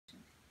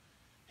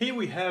Here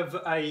we have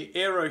a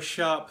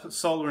Aero-Sharp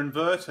solar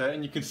inverter,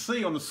 and you can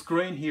see on the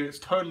screen here it's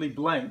totally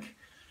blank.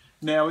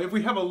 Now if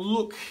we have a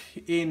look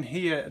in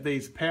here,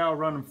 these power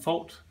run and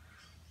fault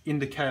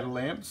indicator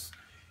lamps,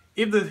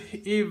 if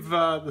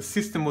the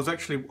system was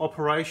actually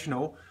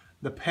operational,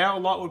 the power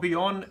light would be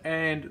on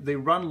and the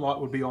run light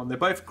would be on. They're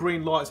both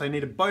green lights, they need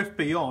to both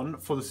be on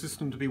for the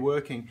system to be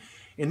working.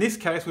 In this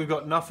case we've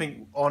got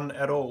nothing on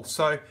at all.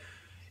 So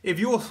if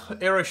your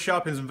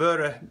Aero-Sharp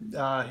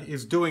inverter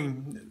is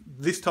doing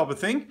this type of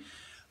thing,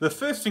 the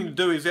first thing to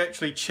do is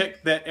actually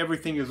check that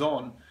everything is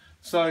on.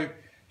 So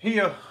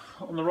here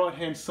on the right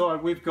hand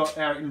side we've got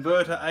our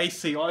inverter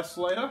AC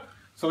isolator.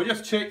 So we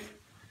just check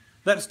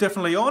that's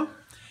definitely on.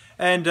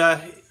 And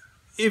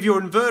if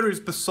your inverter is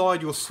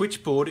beside your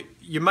switchboard,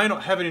 you may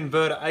not have an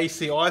inverter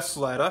AC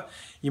isolator.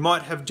 You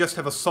might just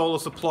have a solar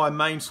supply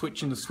main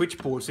switch in the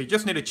switchboard. So you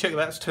just need to check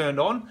that's turned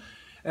on.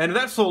 And if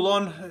that's all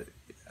on,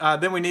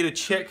 then we need to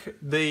check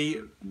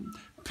the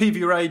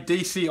PV array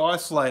DC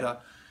isolator.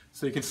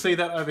 So you can see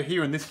that over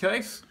here in this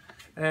case,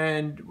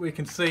 and we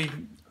can see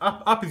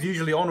up is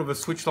usually on with a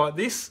switch like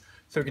this,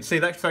 so we can see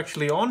that's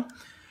actually on.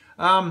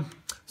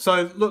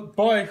 So look,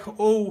 by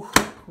all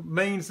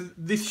means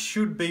this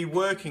should be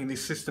working,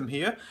 this system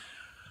here.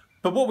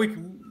 But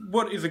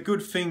what is a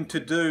good thing to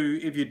do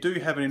if you do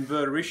have an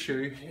inverter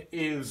issue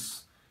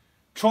is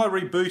try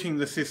rebooting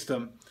the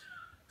system.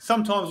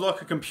 Sometimes,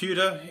 like a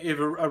computer,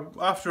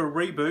 after a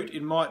reboot,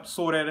 it might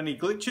sort out any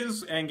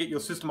glitches and get your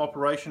system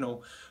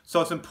operational.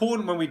 So it's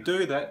important when we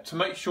do that to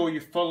make sure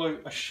you follow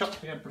a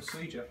shutdown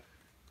procedure.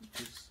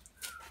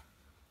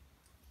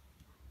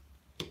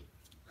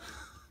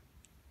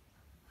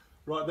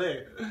 Right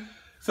there.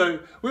 So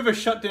with a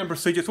shutdown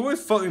procedure, it's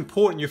always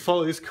important you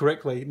follow this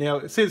correctly. Now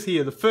it says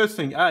here, the first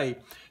thing, A,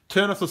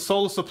 turn off the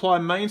solar supply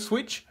main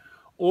switch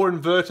or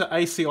inverter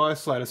AC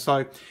isolator.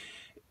 So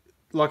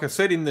like I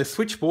said, in the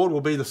switchboard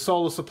will be the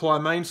solar supply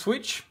main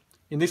switch.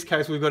 In this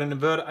case we've got an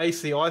inverter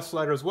AC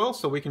isolator as well,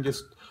 so we can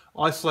just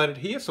isolate it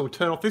here. So we'll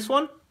turn off this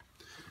one.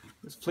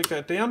 Let's flick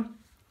that down.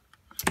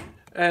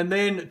 And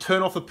then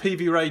turn off the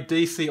PV array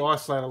DC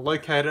isolator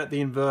located at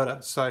the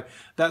inverter. So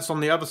that's on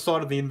the other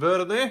side of the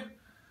inverter there.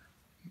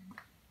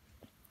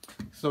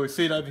 So we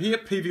see it over here,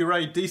 PV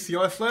array DC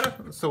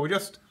isolator. So we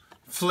just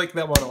flick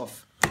that one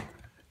off.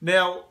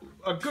 Now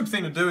a good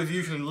thing to do is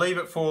usually leave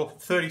it for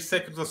 30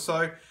 seconds or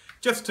so,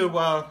 just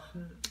to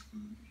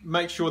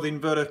make sure the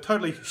inverter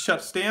totally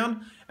shuts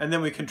down, and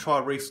then we can try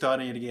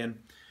restarting it again.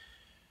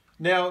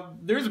 Now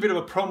there is a bit of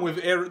a problem with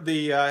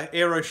the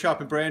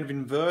Aero-Sharp brand of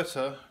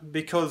inverter,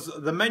 because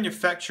the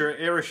manufacturer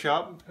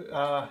Aero-Sharp,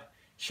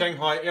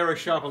 Shanghai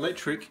Aero-Sharp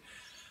Electric,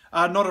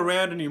 are not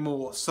around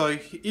anymore. So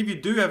if you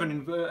do have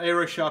an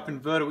Aero-Sharp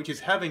inverter which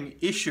is having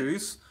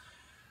issues,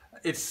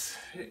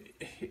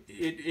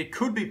 it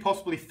could be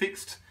possibly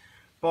fixed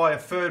by a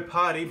third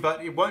party,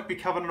 but it won't be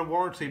covered under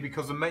warranty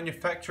because the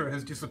manufacturer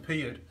has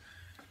disappeared.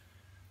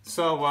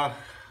 So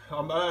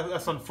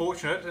that's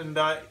unfortunate. And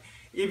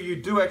if you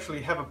do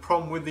actually have a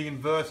problem with the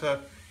inverter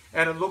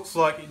and it looks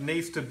like it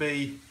needs to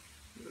be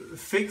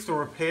fixed or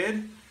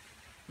repaired,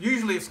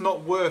 usually it's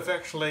not worth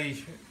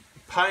actually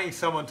paying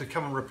someone to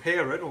come and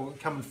repair it or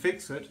come and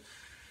fix it,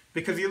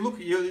 because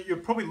you're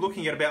probably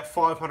looking at about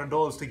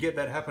 $500 to get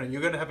that happening. You're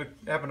going to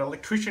have an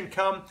electrician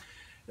come,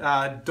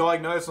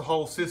 diagnose the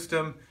whole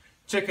system,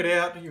 check it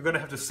out. You're going to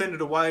have to send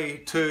it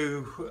away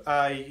to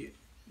a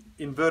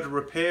inverter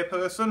repair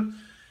person,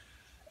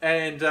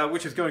 and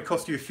which is going to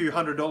cost you a few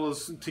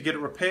 $100s to get it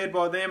repaired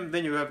by them.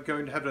 Then you're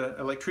going to have an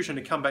electrician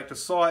to come back to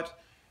site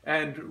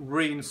and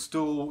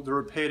reinstall the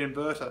repaired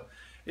inverter.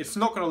 It's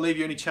not going to leave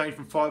you any change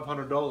from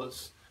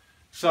 $500.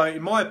 So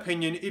in my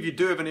opinion, if you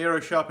do have an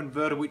Aero-Sharp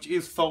inverter which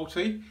is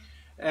faulty,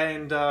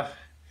 and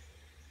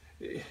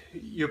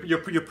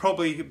you're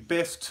probably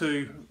best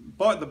to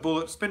bite the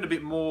bullet, spend a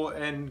bit more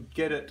and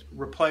get it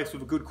replaced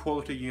with a good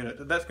quality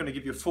unit. That's going to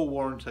give you a full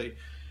warranty.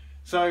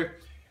 So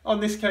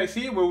on this case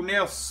here, we'll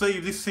now see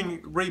if this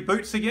thing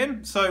reboots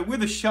again. So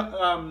with a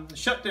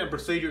shutdown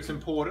procedure it's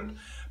important,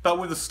 but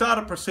with a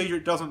startup procedure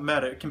it doesn't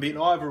matter. It can be in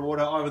either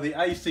order, either the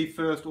AC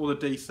first or the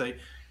DC.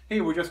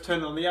 Here we'll just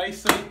turn on the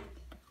AC,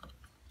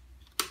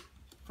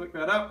 flick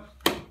that up,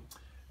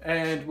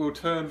 and we'll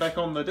turn back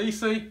on the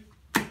DC.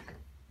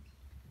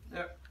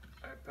 Yep,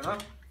 open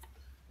up.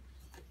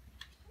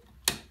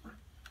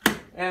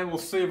 And we'll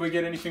see if we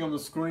get anything on the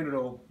screen at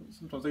all.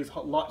 Sometimes these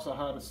lights are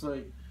hard to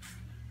see.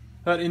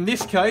 But in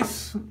this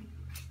case,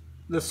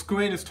 the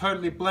screen is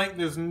totally blank.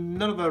 There's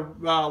none of the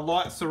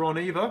lights are on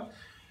either.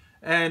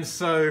 And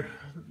so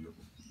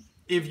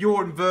if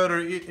your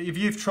inverter, if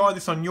you've tried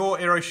this on your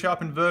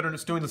Aero-Sharp inverter and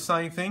it's doing the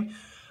same thing,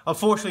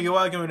 unfortunately you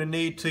are going to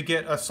need to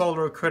get a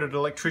solar accredited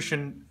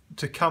electrician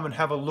to come and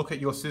have a look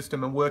at your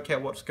system and work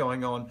out what's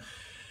going on.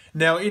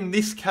 Now in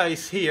this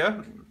case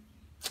here,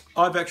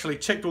 I've actually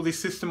checked all this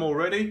system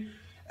already,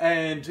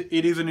 and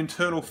it is an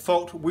internal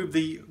fault with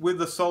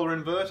the solar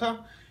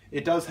inverter.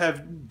 It does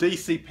have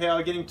DC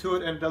power getting to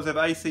it, and it does have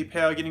AC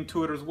power getting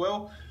to it as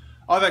well.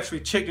 I've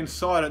actually checked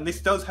inside, and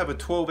this does have a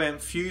 12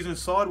 amp fuse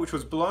inside which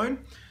was blown.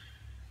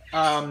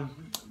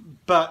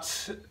 But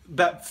but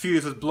that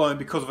fuse is blown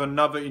because of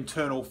another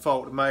internal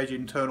fault, a major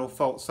internal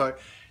fault. So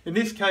in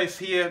this case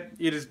here,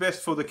 it is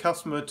best for the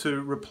customer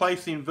to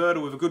replace the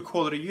inverter with a good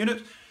quality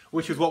unit,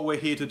 which is what we're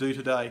here to do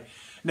today.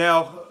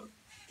 Now,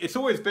 it's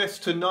always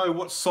best to know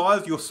what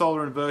size your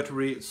solar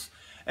inverter is.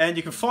 And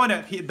you can find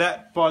out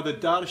that by the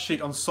data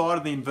sheet on the side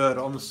of the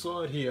inverter, on the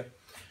side here.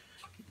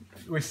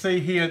 We see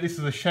here, this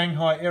is a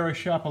Shanghai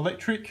Aero-Sharp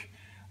Electric.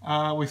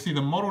 We see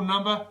the model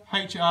number,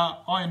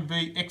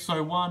 HRINV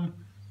X01010,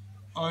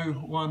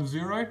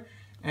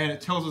 and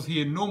it tells us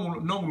here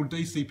nominal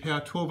DC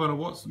power 1200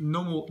 watts,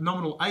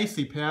 nominal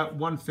AC power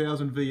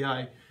 1000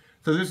 VA.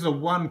 So this is a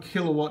 1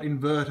 kilowatt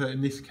inverter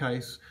in this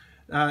case.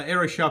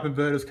 Aero-Sharp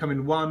inverters come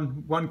in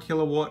 1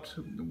 kilowatt,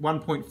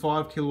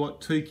 1.5 kilowatt,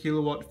 2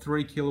 kilowatt,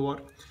 3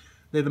 kilowatt.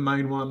 They're the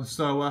main ones.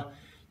 So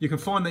you can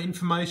find the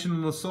information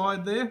on the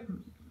side there,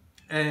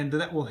 and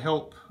that will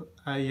help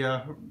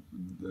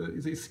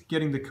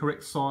getting the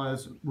correct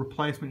size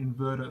replacement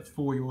inverter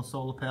for your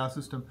solar power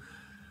system.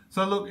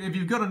 So look, if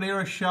you've got an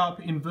Aero-Sharp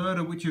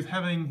inverter which is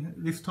having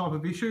this type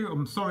of issue,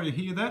 I'm sorry to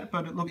hear that,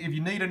 but look, if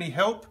you need any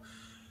help,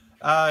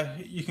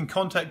 you can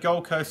contact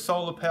Gold Coast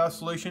Solar Power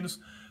Solutions.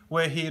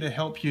 We're here to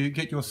help you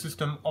get your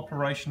system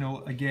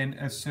operational again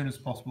as soon as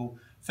possible.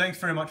 Thanks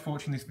very much for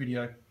watching this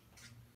video.